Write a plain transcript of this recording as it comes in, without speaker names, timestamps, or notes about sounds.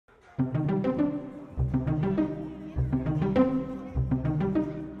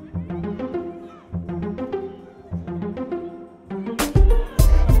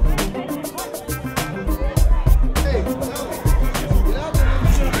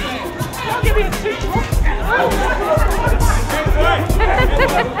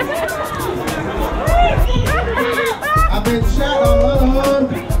I've been shot on one arm.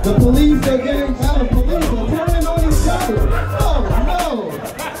 The police are getting out. The police are turning on each other. Oh no!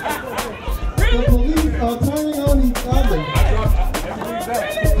 The police are turning on each other.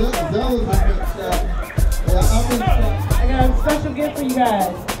 That was a good shot. Yeah, I've been shot. I got a special gift for you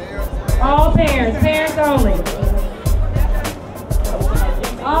guys. All parents, parents only.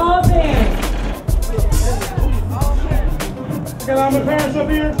 All parents. Got all my parents up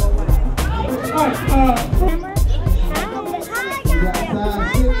here? All right, size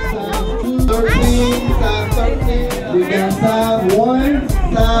 13. We got size 1,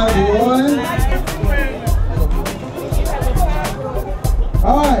 size 1.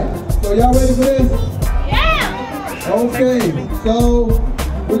 Alright, so y'all ready for this? Yeah! Okay, so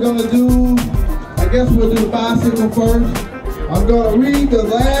we're gonna do, I guess we'll do bicycle first. I'm gonna read the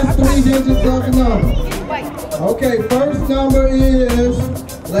last 3 digits of the number. Okay, first number is,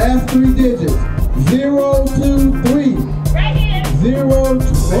 last 3 digits, 0, 2, 3. Right here. 0, 2,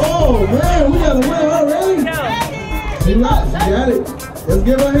 oh man, we got a winner already? She got it. Let's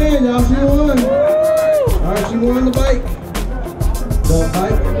give her a hand, y'all. She won. Alright, she won the bike. The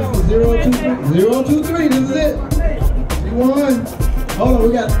bike, this is 0, 2, 3. 0, 2, 3, this is it. She won. Hold on, we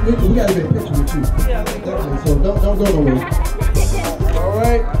got to get a picture with you. Definitely, so don't go nowhere.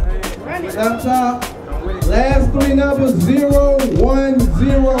 Alright, down top. Last 3 numbers, 0, 1,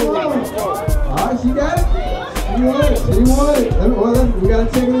 0. Alright, she got it. She won it. She won it. We gotta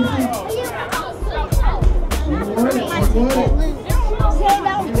check it and see. She won it. She won it. 1,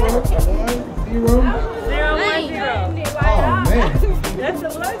 0. 0, 1, 0. Oh man. That's a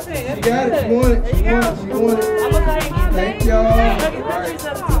blessing. She got it. She won it. She won it. She won it. Thank y'all.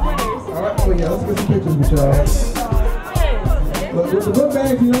 Alright, oh yeah, let's get some pictures with y'all. But with the book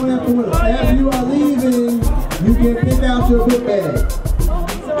bags, you don't have to win. As you are leaving, you can pick out your book bag.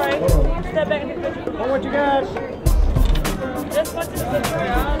 Sorry. Step back and take a picture. I want you guys. Just watch this picture.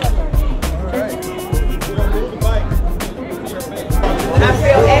 Alright. I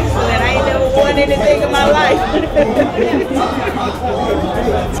feel excellent. I ain't never won anything in my life.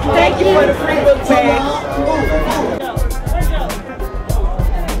 Thank you for the free book bag.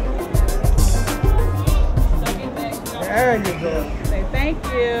 There you go. Say thank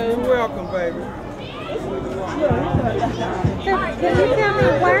you. You're welcome, baby. Can you tell me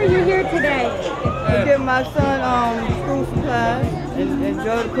why are you here today? To give my son school supplies and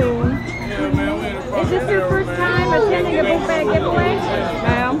enjoy the pool. Is this your first time attending a book bag giveaway?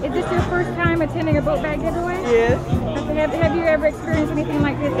 Ma'am? Is this your first time attending a book bag giveaway? Yes. Have you ever experienced anything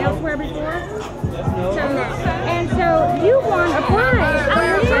like this elsewhere before? No. And so you won a prize.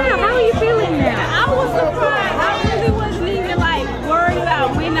 Yeah, how are you feeling now? I was surprised. I really wasn't even like worried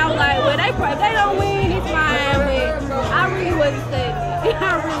about winning. I was like, well, if they don't win, it's fine. But I really wasn't studying. I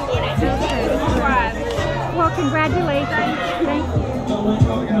really wasn't surprised. Well, congratulations. Thank you.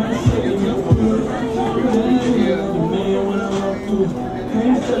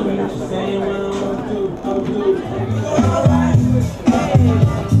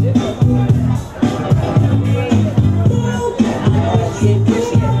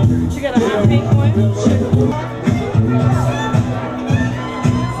 She got a hot pink one.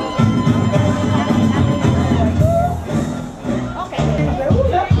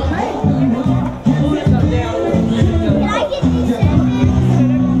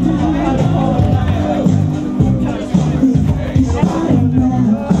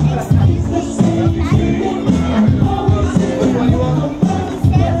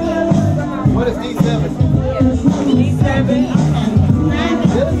 What is D7?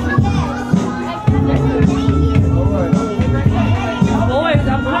 Boys,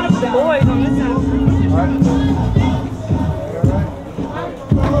 I'm proud of the boys on this house.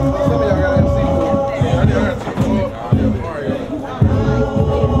 Some of y'all got MC.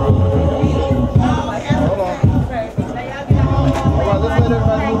 Hold on. All right, let's let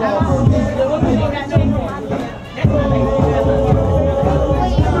everybody